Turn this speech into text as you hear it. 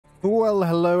Well,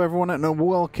 hello everyone and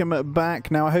welcome back.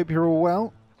 Now, I hope you're all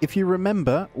well. If you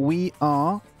remember, we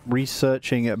are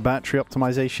researching battery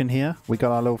optimization here. We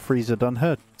got our little freezer done.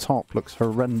 Her top looks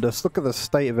horrendous. Look at the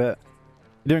state of it.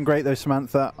 You're doing great though,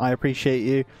 Samantha. I appreciate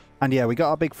you. And yeah, we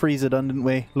got our big freezer done, didn't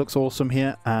we? Looks awesome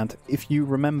here. And if you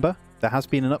remember, there has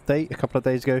been an update a couple of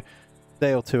days ago.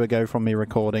 Day or two ago from me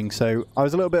recording. So I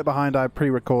was a little bit behind. I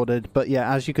pre-recorded. But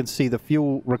yeah, as you can see, the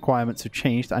fuel requirements have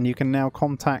changed. And you can now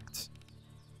contact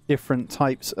different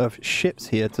types of ships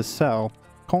here to sell.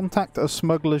 Contact a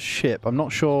smuggler's ship. I'm not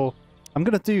sure. I'm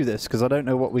going to do this because I don't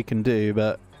know what we can do,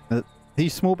 but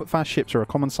these small but fast ships are a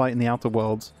common sight in the outer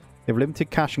worlds. They have limited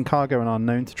cash and cargo and are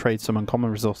known to trade some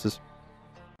uncommon resources.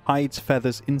 Hides,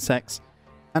 feathers, insects,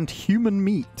 and human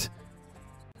meat.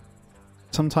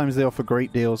 Sometimes they offer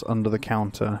great deals under the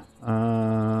counter.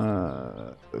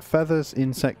 Feathers,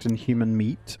 insect, and human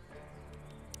meat.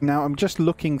 Now, I'm just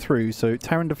looking through. So,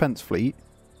 Terran Defense Fleet.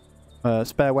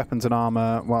 Spare weapons and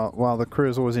armor, while the crew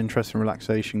is always interested in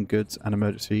relaxation goods and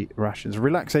emergency rations.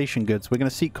 Relaxation goods, we're going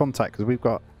to seek contact because we've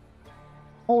got a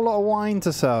whole lot of wine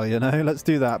to sell, you know. Let's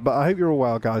do that. But I hope you're all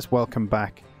well, guys. Welcome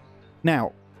back.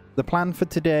 Now, the plan for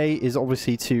today is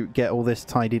obviously to get all this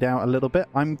tidied out a little bit.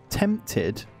 I'm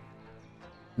tempted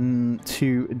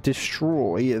to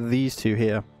destroy these two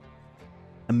here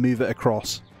and move it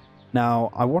across.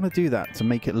 Now, I want to do that to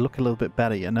make it look a little bit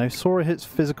better, you know. Sora hits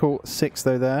physical 6,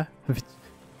 though, there.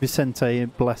 Vicente,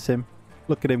 bless him.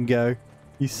 Look at him go.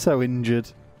 He's so injured.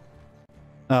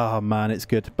 Oh, man, it's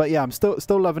good. But yeah, I'm still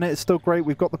loving it. It's still great.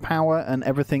 We've got the power and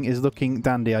everything is looking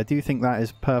dandy. I do think that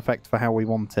is perfect for how we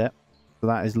want it. So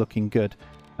that is looking good.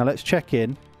 Now, let's check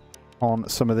in on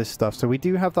some of this stuff. So we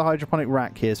do have the hydroponic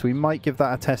rack here, so we might give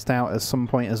that a test out at some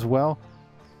point as well.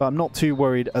 But I'm not too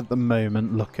worried at the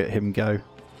moment. Look at him go.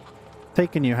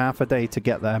 Taking you half a day to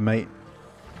get there, mate.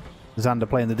 Xander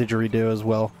playing the didgeridoo as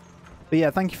well. But yeah,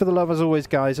 thank you for the love as always,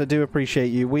 guys. I do appreciate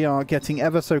you. We are getting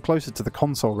ever so closer to the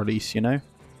console release, you know.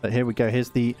 But here we go. Here's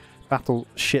the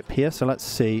battleship here. So let's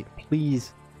see.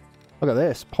 Please. Look at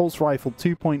this. Pulse Rifle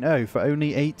 2.0 for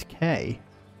only 8k.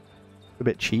 A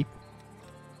bit cheap.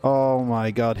 Oh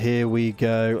my god. Here we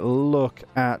go. Look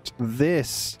at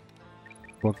this.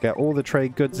 We'll get all the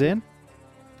trade goods in.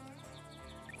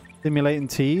 Simulating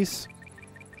teas.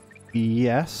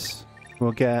 Yes.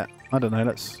 We'll get... I don't know,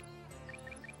 let's...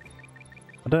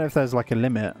 I don't know if there's like a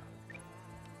limit.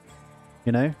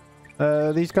 You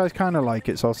know? These guys kind of like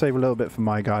it, so I'll save a little bit for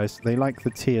my guys. They like the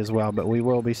tea as well, but we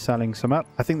will be selling some up.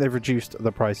 I think they've reduced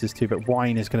the prices too, but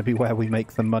wine is going to be where we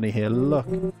make the money here. Look.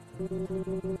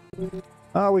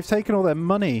 Oh, we've taken all their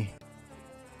money.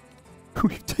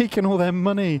 We've taken all their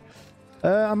money.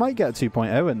 I might get a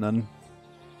 2.0 in then. Can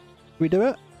we do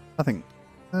it? I think...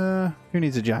 who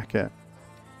needs a jacket?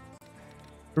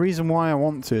 The reason why I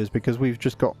want to is because we've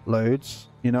just got loads.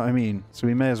 You know what I mean? So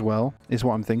we may as well, is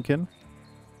what I'm thinking.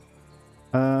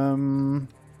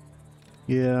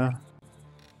 Yeah.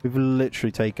 We've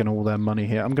literally taken all their money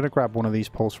here. I'm going to grab one of these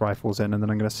pulse rifles in and then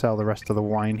I'm going to sell the rest of the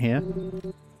wine here.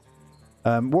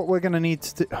 What we're going to need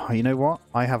to do... Oh, you know what?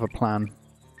 I have a plan.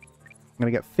 I'm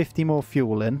going to get 50 more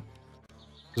fuel in.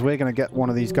 Because we're going to get one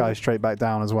of these guys straight back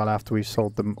down as well after we've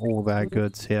sold them all their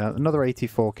goods here. Another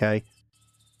 84k.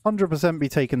 100% be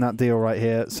taking that deal right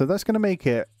here. So that's going to make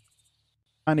it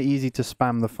kind of easy to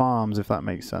spam the farms, if that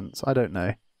makes sense. I don't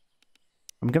know.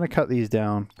 I'm going to cut these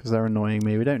down because they're annoying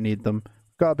me. We don't need them.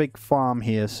 We've got a big farm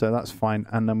here, so that's fine.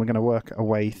 And then we're going to work our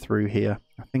way through here.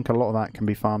 I think a lot of that can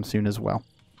be farmed soon as well.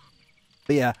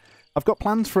 But yeah, I've got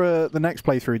plans for the next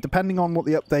playthrough, depending on what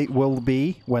the update will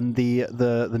be when the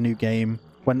new game...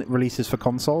 when it releases for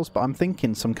consoles, but I'm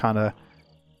thinking some kind of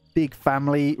big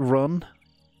family run,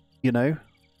 you know.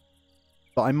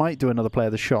 But I might do another play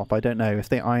of the shop. I don't know. If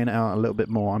they iron it out a little bit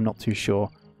more, I'm not too sure.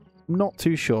 Not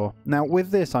too sure. Now,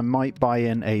 with this, I might buy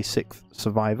in a 6th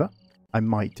survivor. I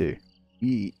might do.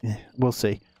 We'll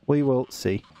see. We will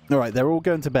see. All right, they're all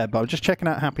going to bed, but I'm just checking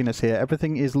out happiness here.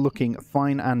 Everything is looking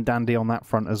fine and dandy on that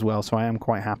front as well, so I am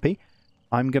quite happy.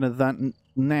 I'm going to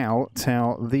now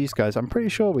tell these guys. I'm pretty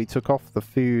sure we took off the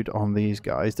food on these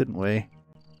guys, didn't we?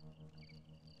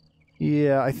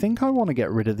 Yeah, I think I want to get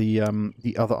rid of the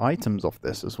other items off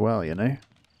this as well, you know?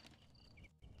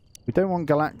 We don't want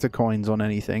Galacticoins on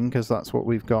anything, because that's what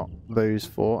we've got those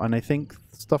for. And I think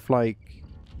stuff like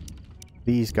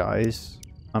these guys,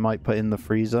 I might put in the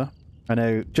freezer. I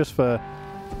know, just for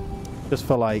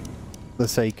like, the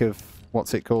sake of,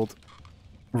 what's it called?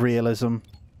 Realism.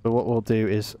 But what we'll do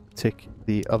is tick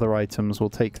the other items.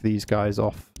 We'll take these guys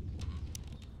off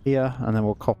here, and then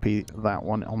we'll copy that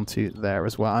one onto there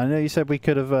as well. I know you said we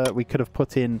could have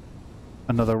put in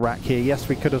another rack here. Yes,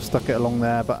 we could have stuck it along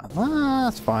there, but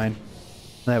That's fine.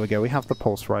 There we go. We have the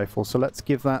pulse rifle. So let's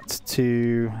give that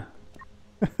to...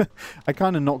 I'm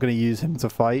kind of not going to use him to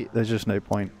fight. There's just no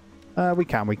point. We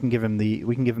can give him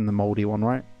the moldy one,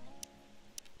 right?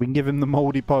 We can give him the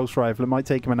moldy pulse rifle. It might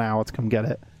take him an hour to come get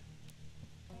it.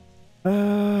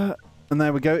 And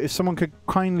there we go. If someone could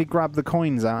kindly grab the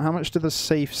coins out. How much do the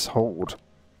safes hold?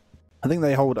 I think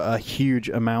they hold a huge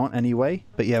amount anyway.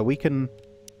 But yeah, we can...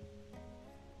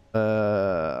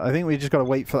 I think we just got to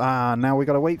wait for... now we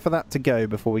got to wait for that to go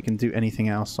before we can do anything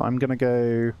else. So I'm going to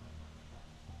go...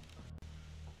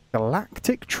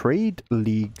 Galactic Trade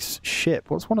League's ship.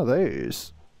 What's one of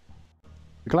those?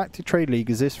 The Galactic Trade League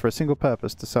exists for a single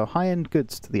purpose, to sell high-end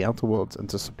goods to the outer worlds and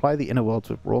to supply the inner worlds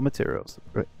with raw materials.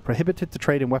 Prohibited to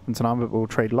trade in weapons and armor, but will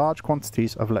trade large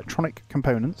quantities of electronic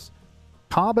components,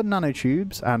 carbon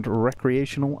nanotubes, and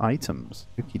recreational items.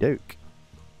 Okie doke.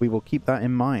 We will keep that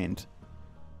in mind.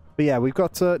 But yeah, we've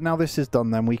got to... Now this is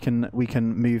done then, we can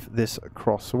move this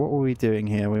across. So what were we doing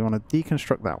here? We want to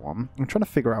deconstruct that one. I'm trying to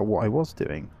figure out what I was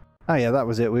doing. Oh yeah, that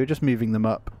was it. We were just moving them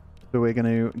up. So we're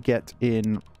going to get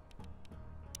in,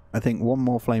 I think, one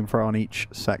more flamethrower on each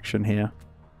section here.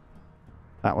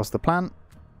 That was the plan.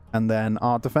 And then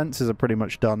our defenses are pretty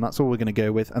much done. That's all we're going to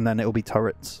go with. And then it'll be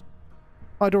turrets.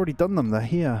 I'd already done them. They're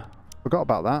here. Forgot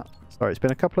about that. Sorry, it's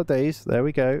been a couple of days. There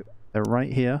we go. They're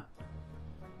right here.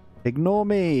 Ignore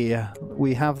me.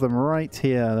 We have them right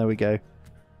here. There we go.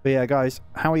 But yeah, guys,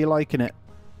 how are you liking it?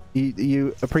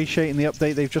 You appreciating the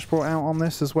update they've just brought out on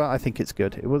this as well? I think it's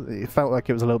good. It felt like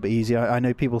it was a little bit easier. I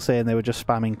know people saying they were just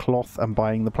spamming cloth and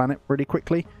buying the planet really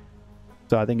quickly.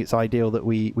 So I think it's ideal that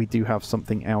we do have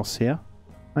something else here.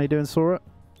 How you doing, Sora?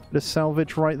 Bit of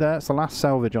salvage right there. It's the last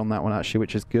salvage on that one, actually,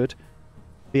 which is good.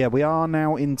 But yeah, we are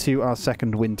now into our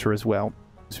second winter as well.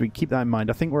 So we keep that in mind.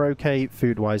 I think we're okay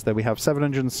food-wise, though. We have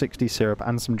 760 syrup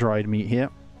and some dried meat here.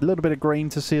 A little bit of grain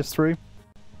to see us through.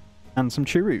 And some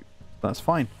churro. That's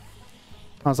fine.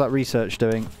 How's that research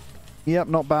doing? Yep,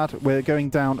 not bad. We're going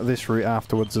down this route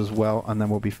afterwards as well, and then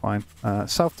we'll be fine.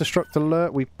 Self-destruct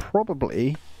alert. We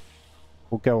probably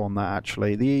will go on that,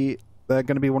 actually. They're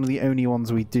going to be one of the only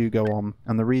ones we do go on.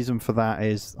 And the reason for that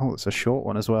is... Oh, it's a short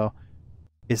one as well.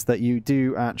 Is that you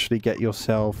do actually get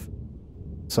yourself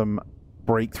some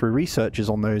breakthrough researches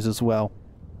on those as well.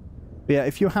 But yeah,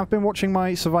 if you have been watching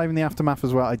my Surviving the Aftermath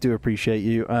as well, I do appreciate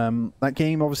you. That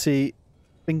game, obviously...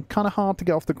 been kind of hard to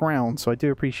get off the ground, so I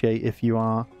do appreciate if you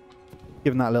are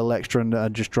giving that a little extra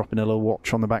and just dropping a little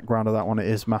watch on the background of that one. It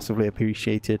is massively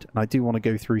appreciated, and I do want to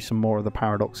go through some more of the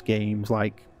Paradox games,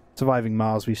 like Surviving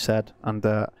Mars, we've said, and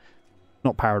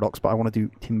not Paradox, but I want to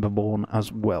do Timberborn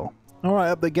as well. Alright,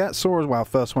 up they get. Sora's, well,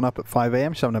 first one up at 5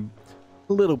 AM. She's having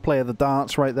a little play of the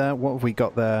darts right there. What have we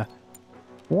got there?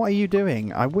 What are you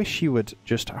doing? I wish you would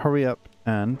just hurry up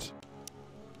and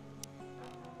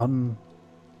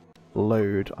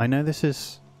load. I know this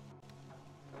is...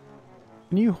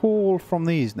 Can you haul from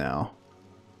these now?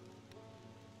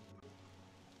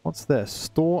 What's this?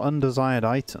 Store undesired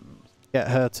items. Get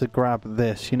her to grab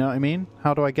this, you know what I mean?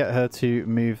 How do I get her to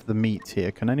move the meat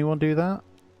here? Can anyone do that?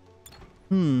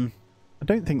 I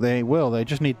don't think they will. They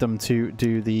just need them to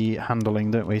do the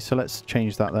handling, don't we? So let's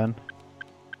change that then.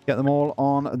 Get them all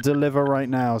on deliver right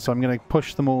now. So I'm going to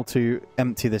push them all to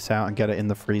empty this out and get it in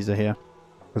the freezer here.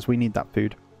 Because we need that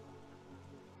food.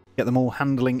 Get them all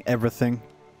handling everything,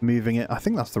 moving it. I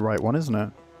think that's the right one, isn't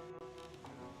it?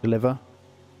 Deliver.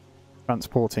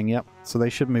 Transporting, yep. So they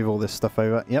should move all this stuff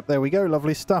over. Yep, there we go.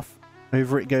 Lovely stuff.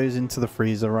 Over it goes into the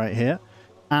freezer right here.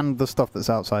 And the stuff that's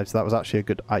outside, so that was actually a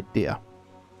good idea.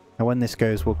 Now when this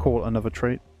goes, we'll call another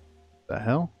trade. What the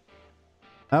hell?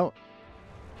 Oh.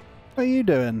 What are you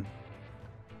doing?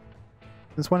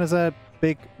 Since when is there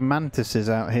big mantises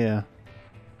out here?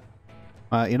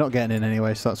 You're not getting in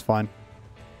anyway, so that's fine.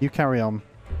 You carry on.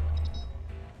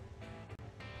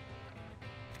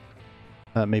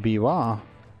 Maybe you are.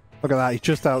 Look at that, he's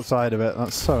just outside of it.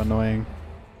 That's so annoying.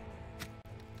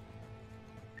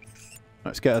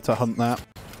 Let's get her to hunt that.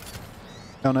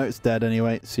 Oh no, it's dead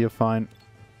anyway, so you're fine.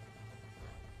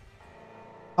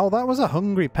 Oh, that was a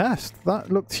hungry pest.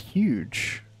 That looked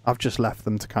huge. I've just left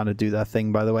them to kind of do their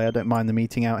thing, by the way. I don't mind them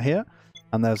eating out here.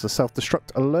 And there's a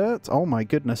self-destruct alert. Oh my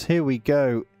goodness, here we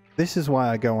go. This is why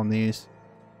I go on these.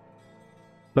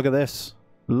 Look at this.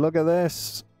 Look at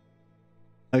this.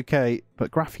 Okay,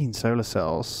 but graphene solar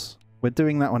cells. We're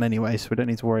doing that one anyway, so we don't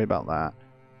need to worry about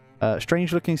that.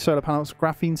 Strange looking solar panels.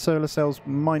 Graphene solar cells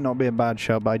might not be a bad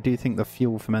show, but I do think the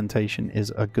fuel fermentation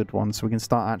is a good one. So we can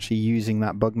start actually using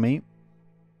that bug meat.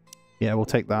 Yeah, we'll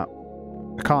take that.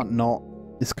 I can't not.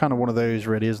 It's kind of one of those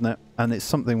really, isn't it? And it's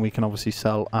something we can obviously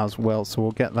sell as well. So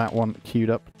we'll get that one queued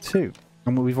up too.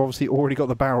 And we've obviously already got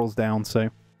the barrels down, so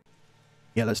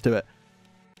yeah, let's do it.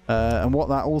 And what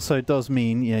that also does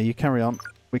mean, yeah, you carry on.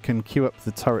 We can queue up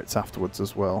the turrets afterwards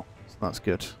as well. So that's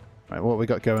good. Right, what we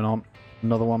got going on?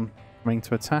 Another one coming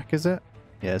to attack, is it?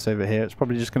 Yeah, it's over here. It's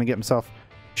probably just going to get himself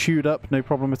chewed up, no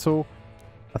problem at all.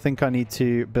 I think I need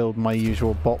to build my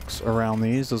usual box around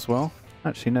these as well.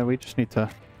 Actually, no, we just need to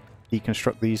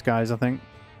deconstruct these guys, I think.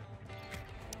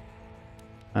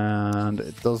 And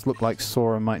it does look like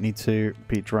Sora might need to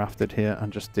be drafted here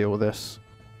and just deal with this.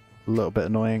 A little bit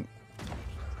annoying.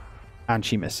 And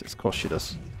she misses. Of course she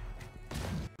does.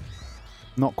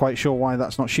 Not quite sure why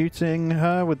that's not shooting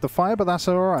her with the fire, but that's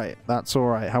alright. That's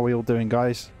alright. How are we all doing,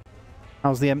 guys?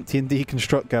 How's the empty and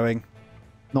deconstruct going?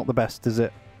 Not the best, is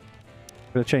it?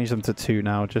 I'm going to change them to 2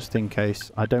 now, just in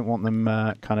case. I don't want them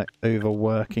kind of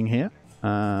overworking here.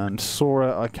 And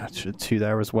Sora, I catch 2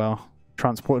 there as well.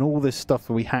 Transporting all this stuff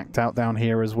that we hacked out down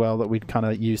here as well that we'd kind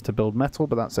of used to build metal,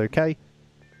 but that's okay.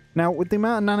 Now, with the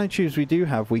amount of nanotubes we do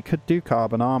have, we could do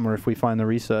carbon armor if we find the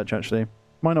research, actually.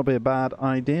 Might not be a bad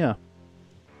idea.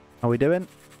 How are we doing?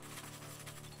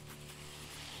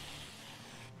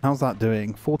 How's that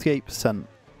doing? 48%.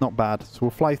 Not bad. So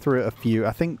we'll fly through it a few.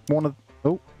 I think one of...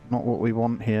 Oh, not what we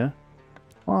want here.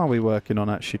 What are we working on,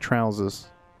 actually? Trousers.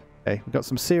 Okay, we've got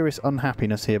some serious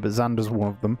unhappiness here, but Xander's one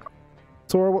of them.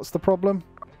 Sora, what's the problem?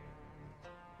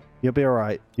 You'll be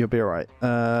alright. You'll be alright.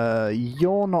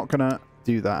 You're not gonna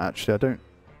do that, actually. I don't...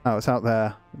 Oh, it's out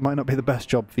there. It might not be the best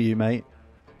job for you, mate.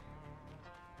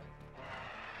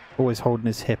 Always holding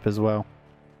his hip as well.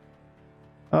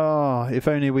 Oh, if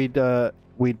only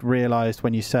we'd realised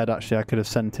when you said, actually, I could have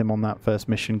sent him on that first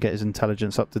mission, get his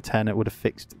intelligence up to 10. It would have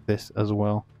fixed this as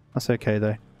well. That's okay,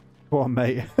 though. Go on,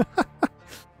 mate.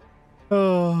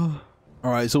 Oh.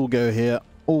 Alright, let's all go here.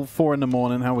 All 4 in the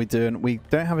morning. How are we doing? We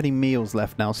don't have any meals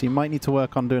left now, so you might need to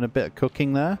work on doing a bit of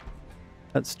cooking there.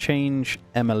 Let's change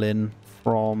Emmeline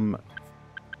from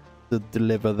the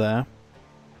deliver there.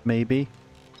 Maybe.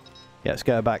 Yeah, let's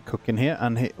get her back cooking here.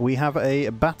 And we have a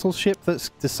battleship that's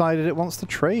decided it wants to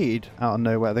trade out of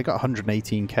nowhere. They got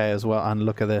 118k as well. And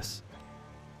look at this.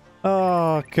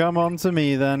 Oh, come on to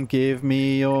me then. Give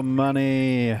me your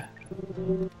money.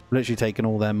 Literally taking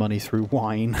all their money through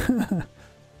wine.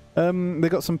 They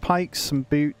got some pikes, some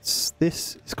boots.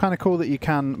 This is kind of cool that you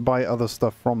can buy other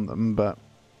stuff from them, but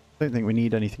I don't think we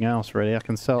need anything else really. I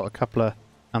can sell a couple of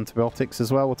antibiotics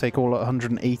as well. We'll take all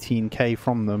 118k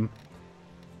from them.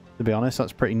 To be honest,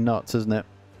 that's pretty nuts, isn't it?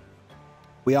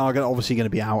 We are obviously going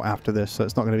to be out after this, so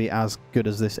it's not going to be as good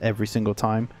as this every single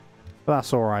time. But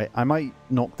that's alright. I might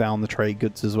knock down the trade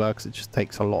goods as well, because it just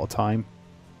takes a lot of time.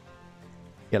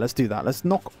 Yeah, let's do that. Let's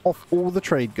knock off all the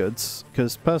trade goods,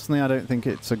 because personally I don't think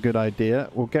it's a good idea.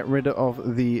 We'll get rid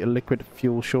of the liquid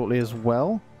fuel shortly as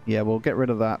well. Yeah, we'll get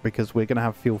rid of that, because we're going to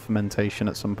have fuel fermentation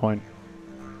at some point.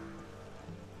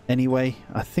 Anyway,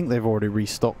 I think they've already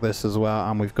restocked this as well,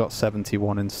 and we've got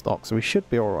 71 in stock, so we should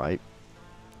be alright.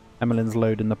 Emmeline's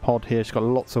loading the pod here. She's got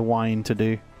lots of wine to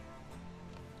do.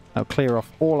 I'll clear off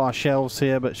all our shelves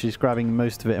here, but she's grabbing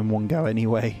most of it in one go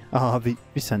anyway. Ah,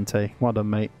 Vicente. Well done,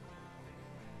 mate.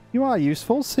 You are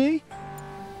useful, see?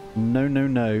 No, no,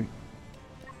 no.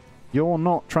 You're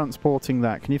not transporting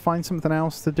that. Can you find something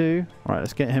else to do? Alright,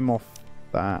 let's get him off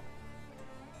that.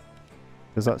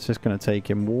 Because that's just going to take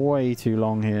him way too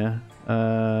long here.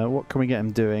 What can we get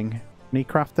him doing? Can he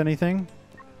craft anything?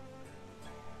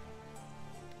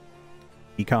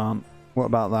 He can't. What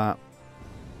about that?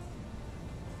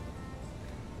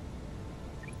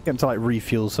 Get him to like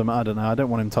refuel some. I don't know. I don't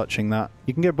want him touching that.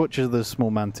 You can get butchers of the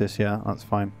small mantis. Yeah, that's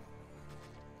fine.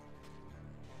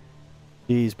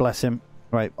 Jeez, bless him.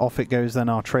 Right, off it goes then,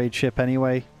 our trade ship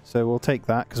anyway. So we'll take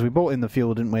that because we bought in the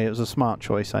fuel, didn't we? It was a smart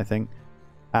choice, I think.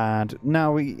 And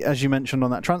now, as you mentioned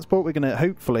on that transport, we're going to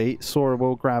hopefully, Sora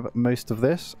will grab most of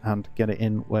this and get it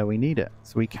in where we need it.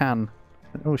 So we can...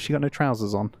 Oh, she got no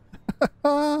trousers on.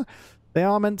 They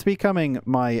are meant to be coming,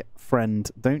 my friend.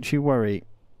 Don't you worry.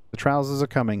 The trousers are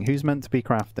coming. Who's meant to be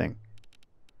crafting?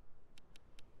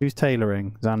 Who's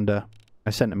tailoring? Xander.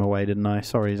 I sent him away, didn't I?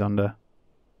 Sorry, Xander.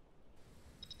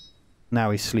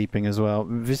 Now he's sleeping as well.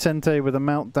 Vicente with a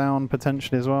meltdown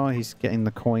potentially as well. He's getting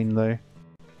the coin, though.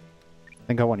 I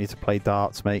think I want you to play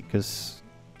darts, mate, because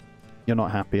you're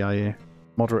not happy, are you?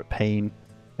 Moderate pain.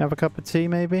 Have a cup of tea,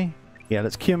 maybe? Yeah,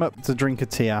 let's queue him up to drink a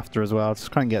tea after as well.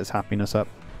 Just try and get his happiness up.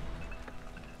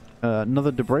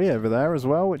 Another debris over there as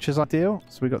well, which is ideal.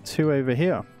 So we've got 2 over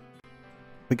here.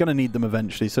 We're going to need them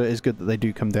eventually, so it is good that they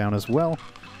do come down as well.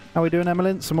 How are we doing,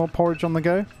 Emmeline? Some more porridge on the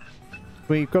go?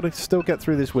 We've got to still get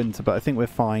through this winter, but I think we're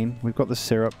fine. We've got the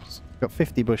syrups. We've got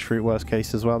 50 bush fruit, worst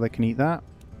case as well. They can eat that.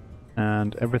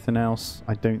 And everything else,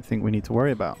 I don't think we need to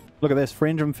worry about. Look at this,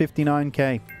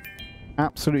 359k.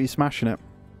 Absolutely smashing it.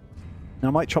 Now,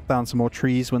 I might chop down some more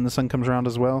trees when the sun comes around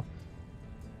as well.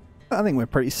 But I think we're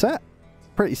pretty set.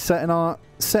 Pretty set in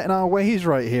our ways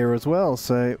right here as well,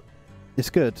 so it's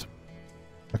good.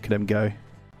 Look at him go.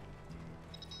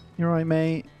 You alright,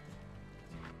 mate?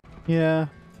 Yeah.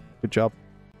 Good job.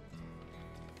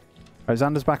 Right,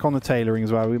 Xander's back on the tailoring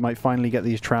as well. We might finally get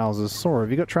these trousers. Sora,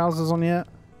 have you got trousers on yet?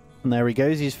 And there he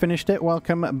goes. He's finished it.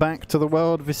 Welcome back to the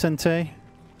world, Vicente.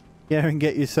 Go and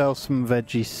get yourself some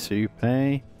veggie soup,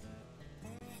 eh?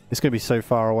 It's going to be so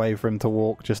far away for him to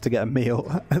walk just to get a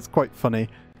meal. That's quite funny.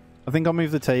 I think I'll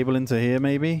move the table into here,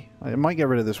 maybe. I might get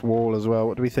rid of this wall as well.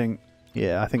 What do we think?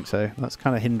 Yeah, I think so. That's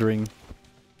kind of hindering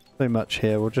so much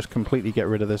here. We'll just completely get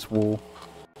rid of this wall.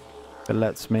 If it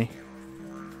lets me.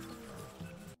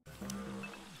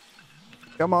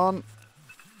 Come on.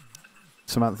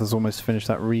 Samantha's almost finished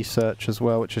that research as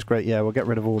well, which is great. Yeah, we'll get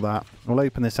rid of all that. We'll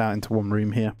open this out into one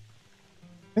room here.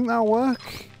 Think that'll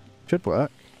work? Should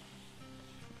work.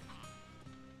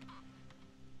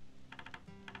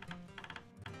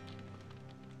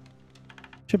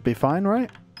 Should be fine,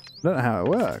 right? I don't know how it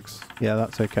works. Yeah,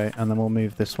 that's okay. And then we'll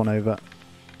move this one over.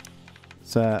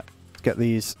 So, get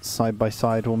these side by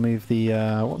side. We'll move the,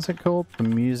 what's it called? The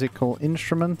musical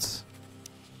instruments.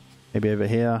 Maybe over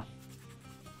here.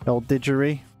 The old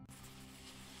didgeridoo.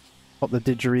 Put the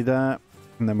didgeridoo there.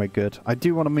 And then we're good. I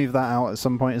do want to move that out at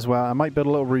some point as well. I might build a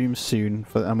little room soon,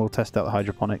 and we'll test out the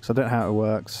hydroponics. I don't know how it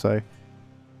works, so...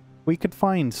 We could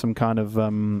find some kind of,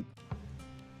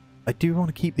 I do want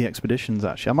to keep the expeditions,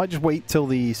 actually. I might just wait till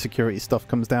the security stuff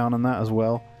comes down on that as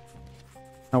well.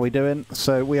 How are we doing?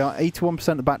 So we are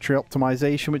 81% of battery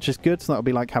optimization, which is good. So that'll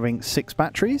be like having 6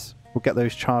 batteries. We'll get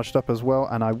those charged up as well,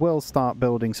 and I will start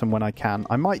building some when I can.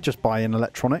 I might just buy in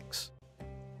electronics.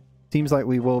 Seems like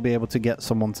we will be able to get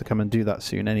someone to come and do that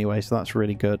soon anyway, so that's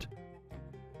really good.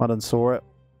 Well done, Saw it.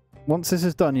 Once this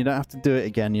is done, you don't have to do it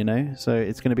again, you know? So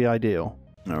it's going to be ideal.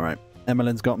 Alright.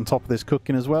 Emmeline's got on top of this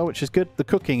cooking as well, which is good. The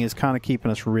cooking is kind of keeping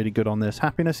us really good on this.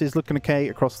 Happiness is looking okay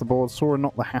across the board. Sora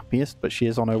not the happiest, but she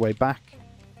is on her way back.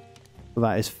 So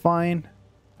that is fine.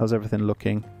 How's everything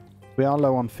looking? We are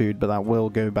low on food, but that will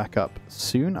go back up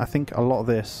soon. I think a lot of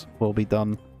this will be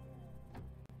done.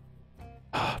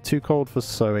 Too cold for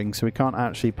sowing, so we can't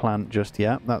actually plant just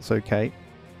yet. That's okay.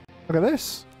 Look at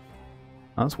this.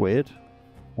 That's weird.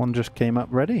 One just came up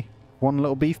ready. One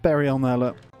little beef berry on there,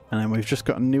 look. And then we've just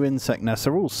got a new insect nest.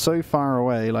 They're all so far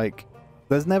away, like,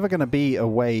 there's never going to be a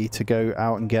way to go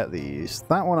out and get these.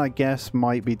 That one, I guess,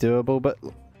 might be doable, but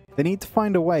they need to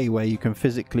find a way where you can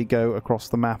physically go across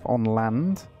the map on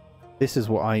land. This is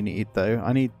what I need, though.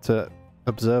 I need to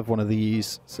observe one of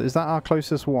these. So is that our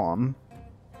closest one?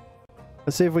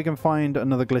 Let's see if we can find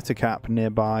another glitter cap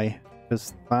nearby,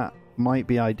 because that might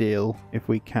be ideal if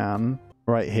we can.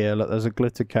 Right here, look, there's a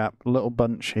glitter cap, a little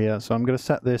bunch here. So I'm going to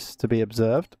set this to be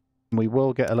observed. We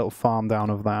will get a little farm down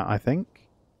of that, I think.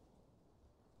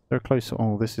 They're closer.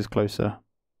 Oh, this is closer.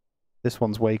 This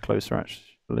one's way closer,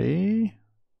 actually.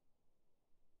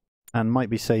 And might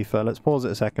be safer. Let's pause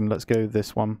it a second. Let's go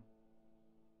this one.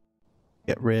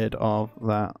 Get rid of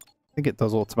that. I think it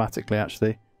does automatically,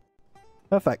 actually.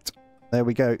 Perfect. There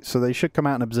we go. So they should come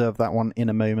out and observe that one in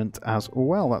a moment as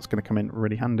well. That's going to come in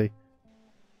really handy.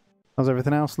 How's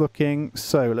everything else looking?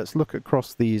 So let's look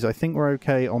across these. I think we're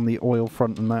okay on the oil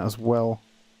front and that as well.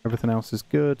 Everything else is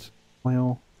good.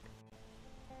 Oil.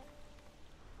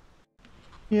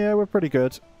 Yeah, we're pretty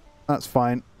good. That's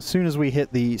fine. As soon as we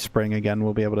hit the spring again,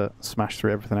 we'll be able to smash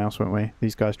through everything else, won't we?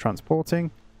 These guys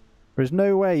transporting. There is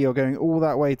no way you're going all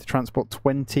that way to transport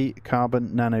 20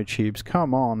 carbon nanotubes.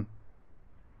 Come on.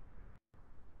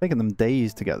 Taking them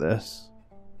days to get this.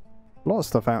 A lot of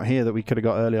stuff out here that we could have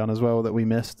got early on as well that we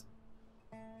missed.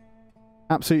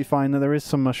 Absolutely fine. There is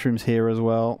some mushrooms here as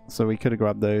well, so we could have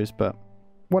grabbed those, but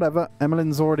whatever.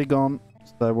 Emmeline's already gone,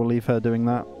 so we'll leave her doing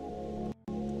that.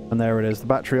 And there it is. The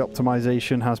battery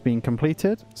optimization has been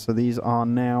completed, so these are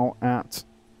now at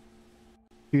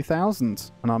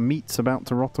 2,000, and our meat's about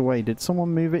to rot away. Did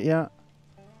someone move it yet?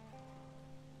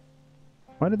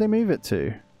 Where did they move it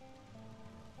to?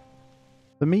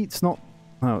 The meat's not...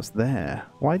 Oh, it's there.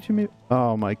 Why did you move...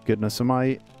 Oh my goodness, I'm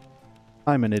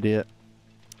an idiot.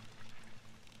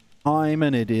 I'm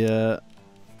an idiot.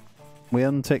 We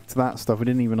unticked that stuff. We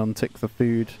didn't even untick the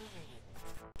food.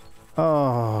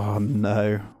 Oh,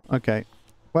 no. Okay.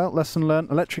 Well, lesson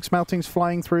learned. Electric smelting's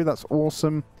flying through. That's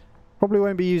awesome. Probably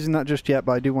won't be using that just yet,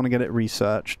 but I do want to get it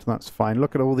researched. That's fine.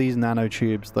 Look at all these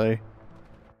nanotubes, though.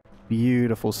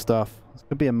 Beautiful stuff. This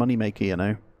could be a moneymaker, you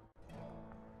know.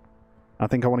 I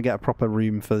think I want to get a proper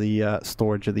room for the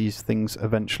storage of these things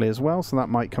eventually as well, so that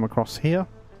might come across here.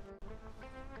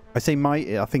 I say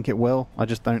might, I think it will. I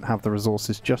just don't have the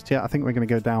resources just yet. I think we're going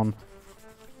to go down...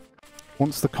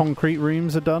 Once the concrete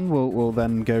rooms are done, we'll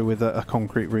then go with a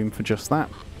concrete room for just that.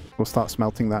 We'll start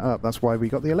smelting that up. That's why we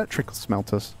got the electrical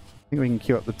smelters. I think we can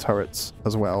queue up the turrets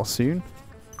as well soon.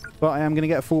 But I am going to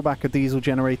get a fallback of diesel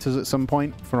generators at some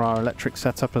point for our electric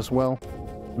setup as well.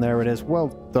 And there it is. Well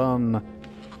done.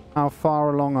 How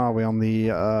far along are we on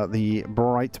the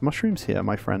bright mushrooms here,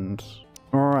 my friend?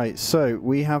 Alright, so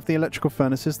we have the electrical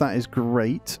furnaces. That is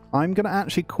great. I'm going to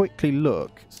actually quickly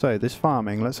look. So this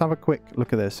farming, let's have a quick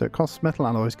look at this. So it costs metal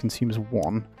alloys, consumes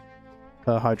 1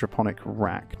 per hydroponic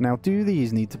rack. Now, do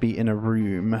these need to be in a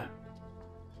room?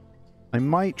 I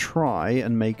might try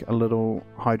and make a little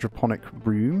hydroponic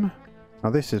room.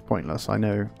 Now, this is pointless. I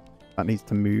know that needs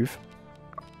to move.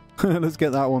 Let's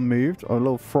get that one moved. A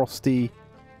little frosty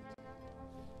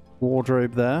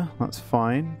wardrobe there. That's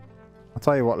fine. I'll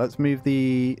tell you what, let's move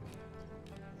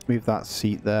that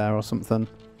seat there or something.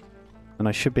 And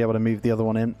I should be able to move the other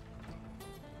one in.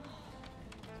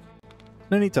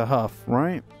 No need to huff,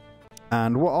 right?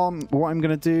 And what I'm going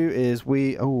to do is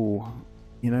oh,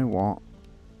 you know what?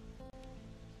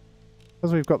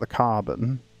 Because we've got the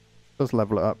carbon, it does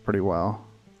level it up pretty well.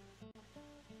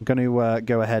 I'm going to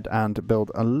go ahead and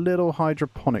build a little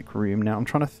hydroponic room. Now, I'm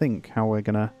trying to think how we're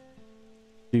going to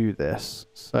do this.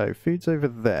 So food's over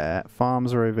there,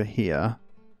 farms are over here,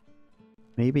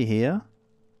 maybe here,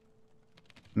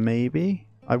 maybe.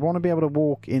 I want to be able to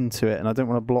walk into it and I don't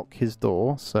want to block his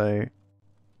door, so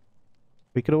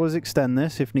we could always extend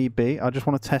this if need be. I just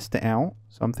want to test it out,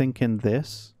 so I'm thinking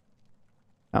this.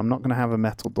 I'm not going to have a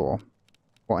metal door.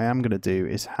 What I am going to do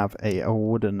is have a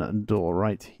wooden door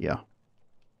right here.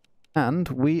 And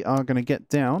we are going to get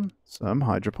down some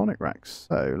hydroponic racks.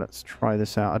 So let's try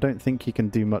this out. I don't think you can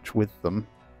do much with them.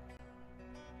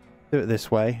 Do it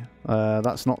this way.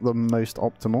 That's not the most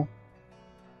optimal.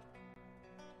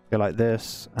 Go like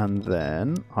this, and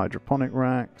then hydroponic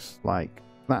racks like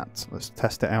that. Let's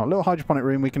test it out. A little hydroponic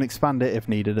room. We can expand it if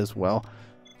needed as well.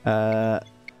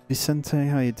 Vicente,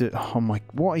 how you do? Oh my,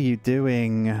 what are you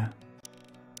doing?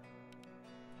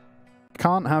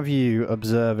 Can't have you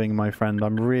observing, my friend.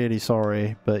 I'm really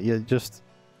sorry, but you're just...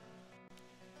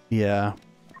 Yeah.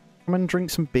 Come and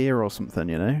drink some beer or something,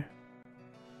 you know?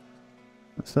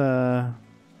 Let's, come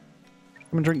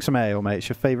and drink some ale, mate. It's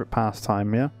your favourite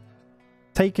pastime, yeah?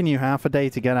 Taking you half a day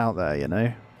to get out there, you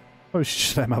know? Oh,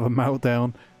 should I have a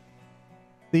meltdown?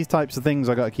 These types of things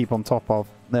I got to keep on top of.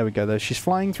 There we go, though. She's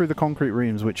flying through the concrete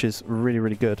rooms, which is really,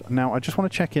 really good. Now, I just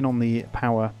want to check in on the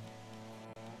power...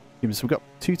 So we've got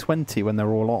 220 when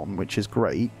they're all on, which is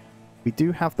great. We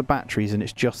do have the batteries and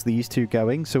it's just these two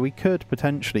going, so we could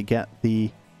potentially get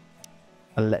the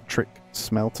electric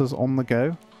smelters on the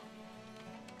go.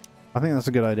 I think that's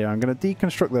a good idea. I'm going to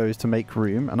deconstruct those to make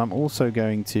room, and I'm also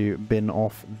going to bin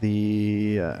off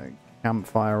the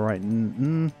campfire right...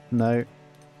 no.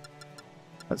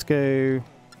 Let's go...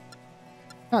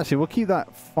 Actually, we'll keep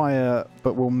that fire,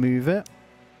 but we'll move it.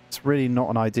 It's really not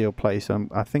an ideal place.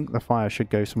 I think the fire should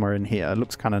go somewhere in here. It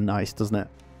looks kind of nice, doesn't it?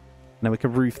 And then we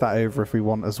can roof that over if we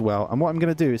want as well. And what I'm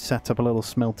going to do is set up a little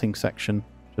smelting section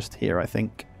just here, I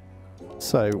think.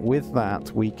 So with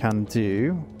that, we can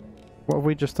do... What have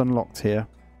we just unlocked here?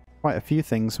 Quite a few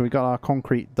things. So we got our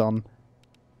concrete done.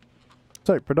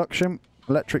 So production,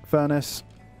 electric furnace.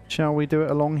 Shall we do it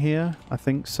along here? I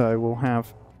think so. We'll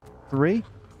have 3.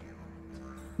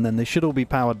 And then they should all be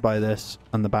powered by this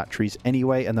and the batteries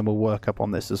anyway, and then we'll work up on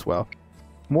this as well.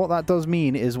 And what that does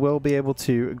mean is we'll be able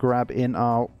to grab in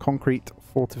our concrete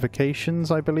fortifications,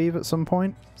 I believe, at some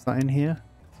point. Is that in here?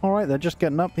 Alright, they're just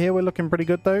getting up here. We're looking pretty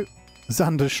good, though.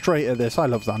 Xander's straight at this. I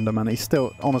love Xander, man. He's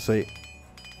still, honestly,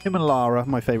 him and Lara,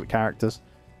 my favourite characters.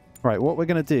 Right, what we're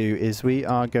going to do is we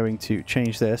are going to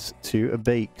change this to a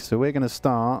bake. So we're going to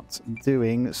start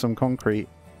doing some concrete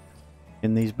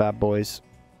in these bad boys.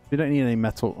 We don't need any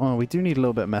metal. Oh, we do need a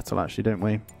little bit of metal, actually, don't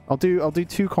we? I'll do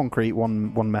 2 concrete,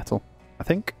 one metal, I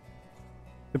think.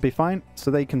 Could be fine.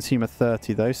 So they consume a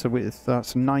 30, though. So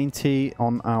that's 90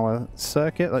 on our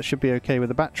circuit. That should be okay with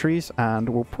the batteries. And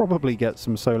we'll probably get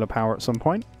some solar power at some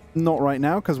point. Not right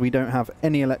now, because we don't have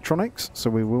any electronics. So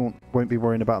we won't be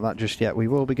worrying about that just yet. We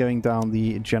will be going down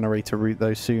the generator route,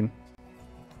 though, soon.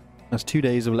 That's 2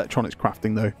 days of electronics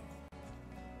crafting, though.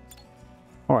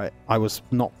 Alright, I was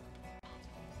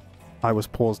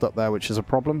paused up there, which is a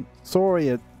problem.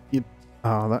 Sorry, you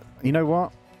know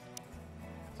what?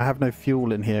 I have no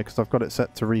fuel in here because I've got it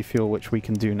set to refuel, which we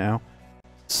can do now.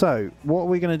 So, what are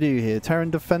we going to do here? Terran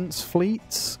defense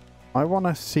fleets. I want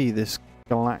to see this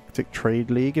Galactic Trade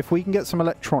League. If we can get some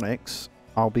electronics,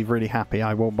 I'll be really happy.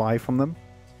 I will buy from them.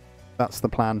 That's the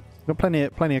plan. We've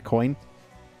got plenty of coin.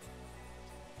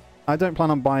 I don't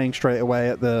plan on buying straight away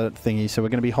at the thingy, so we're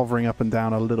going to be hovering up and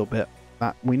down a little bit.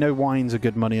 We know wine's a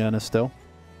good money earner still,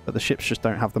 but the ships just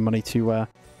don't have the money to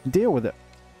deal with it.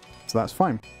 So that's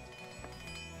fine.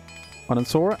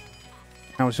 Unsora,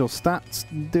 how's your stats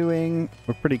doing?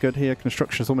 We're pretty good here.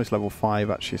 Construction is almost level 5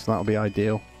 actually, so that'll be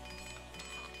ideal.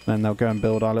 Then they'll go and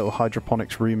build our little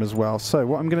hydroponics room as well. So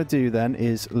what I'm going to do then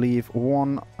is leave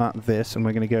one at this, and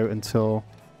we're going to go until...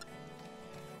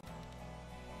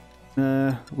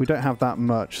 we don't have that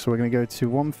much, so we're going to go to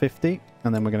 150,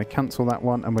 and then we're going to cancel that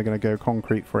one, and we're going to go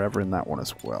concrete forever in that one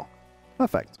as well.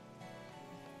 Perfect.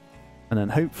 And then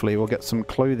hopefully we'll get some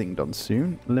clothing done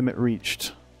soon. Limit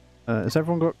reached. Has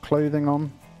everyone got clothing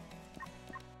on?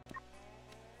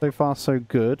 So far so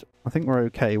good. I think we're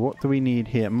okay. What do we need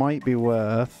here? It might be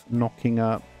worth knocking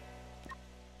up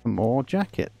some more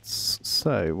jackets.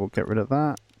 So we'll get rid of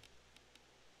that.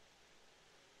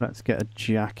 Let's get a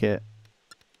jacket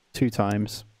 2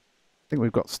 times. I think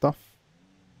we've got stuff.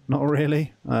 Not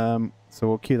really. So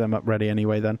we'll queue them up ready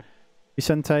anyway then.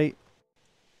 Vicente.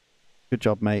 Good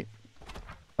job, mate.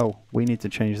 Oh, we need to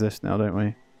change this now, don't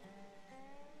we?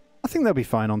 I think they'll be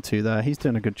fine on 2 there. He's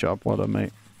doing a good job. Well done,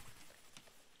 mate.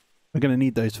 We're going to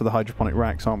need those for the hydroponic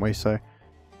racks, aren't we? So,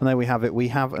 and there we have it. We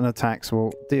have an attack, so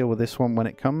we'll deal with this one when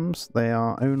it comes. They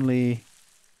are only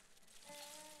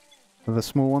the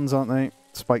small ones, aren't they?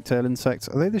 Spike-tail insects.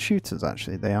 Are they the shooters,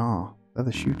 actually? They are. They're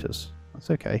the shooters. That's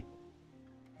okay.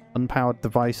 Unpowered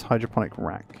device hydroponic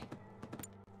rack.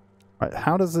 Right,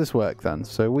 how does this work then?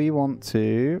 So we want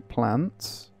to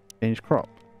plant, change crop.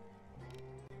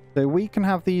 So we can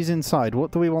have these inside.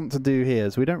 What do we want to do here?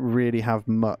 Is we don't really have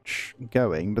much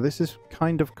going, but this is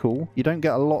kind of cool. You don't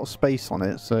get a lot of space on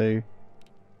it, so...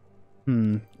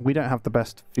 we don't have the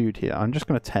best food here. I'm just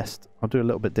going to test. I'll do a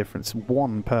little bit different. It's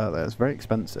 1 per there. It's very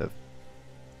expensive.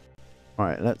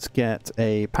 Alright, let's get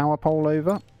a power pole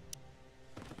over.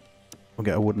 We'll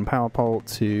get a wooden power pole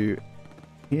to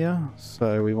here.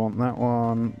 So we want that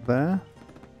one there.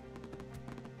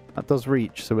 That does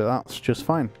reach, so that's just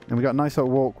fine. And we've got a nice little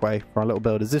walkway for our little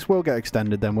builders. This will get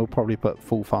extended then. We'll probably put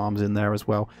full farms in there as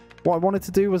well. What I wanted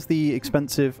to do was the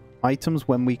expensive items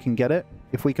when we can get it.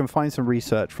 If we can find some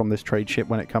research from this trade ship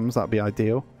when it comes, that'd be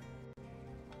ideal.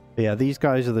 But yeah, these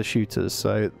guys are the shooters,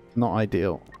 so not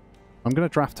ideal. I'm going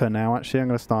to draft her now, actually. I'm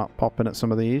going to start popping at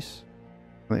some of these.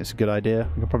 I think it's a good idea.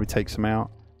 We can probably take some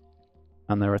out.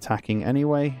 And they're attacking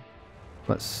anyway.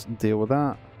 Let's deal with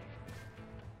that.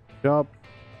 Good job.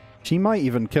 She might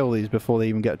even kill these before they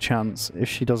even get a chance, if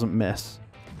she doesn't miss.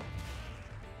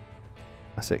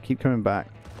 That's it, keep coming back.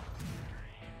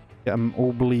 Get them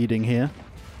all bleeding here.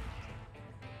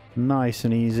 Nice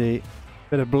and easy.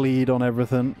 Bit of bleed on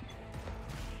everything.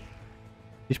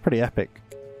 She's pretty epic,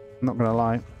 I'm not gonna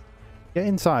lie. Get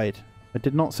inside. I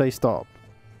did not say stop.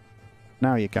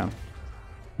 Now you can.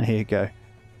 Here you go.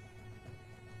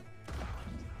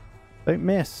 Don't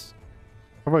miss.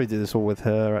 I'll probably do this all with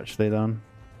her, actually, then.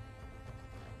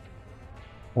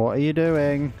 What are you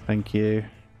doing? Thank you.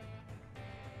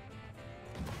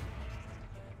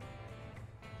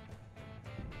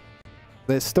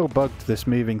 They're still bugged, this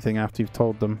moving thing, after you've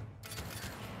told them.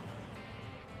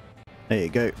 There you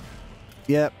go.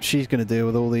 Yep, she's going to deal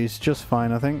with all these just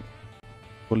fine, I think.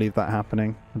 We'll leave that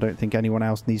happening. I don't think anyone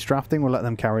else needs drafting. We'll let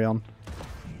them carry on.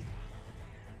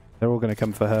 They're all going to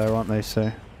come for her, aren't they? So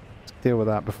let's deal with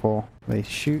that before they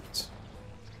shoot.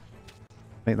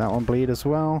 Make that one bleed as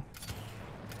well.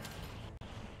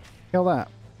 Kill that.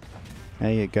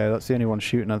 There you go. That's the only one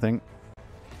shooting, I think.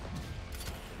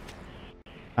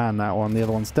 And that one. The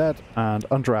other one's dead. And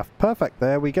undraft. Perfect.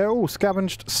 There we go. Oh,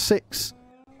 scavenged 6.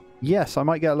 Yes, I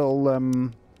might get a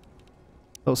little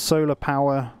solar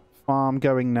power farm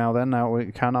going now then. Now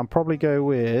we can. I'll probably go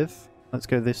with... Let's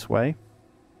go this way.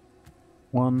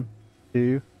 1,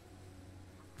 2,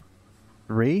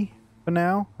 3 for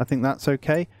now. I think that's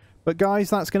okay. But guys,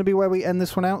 that's going to be where we end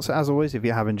this one out. So as always, if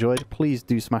you have enjoyed, please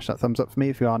do smash that thumbs up for me.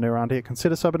 If you are new around here,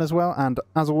 consider subbing as well. And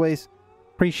as always,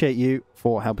 appreciate you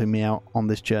for helping me out on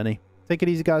this journey. Take it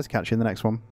easy, guys. Catch you in the next one.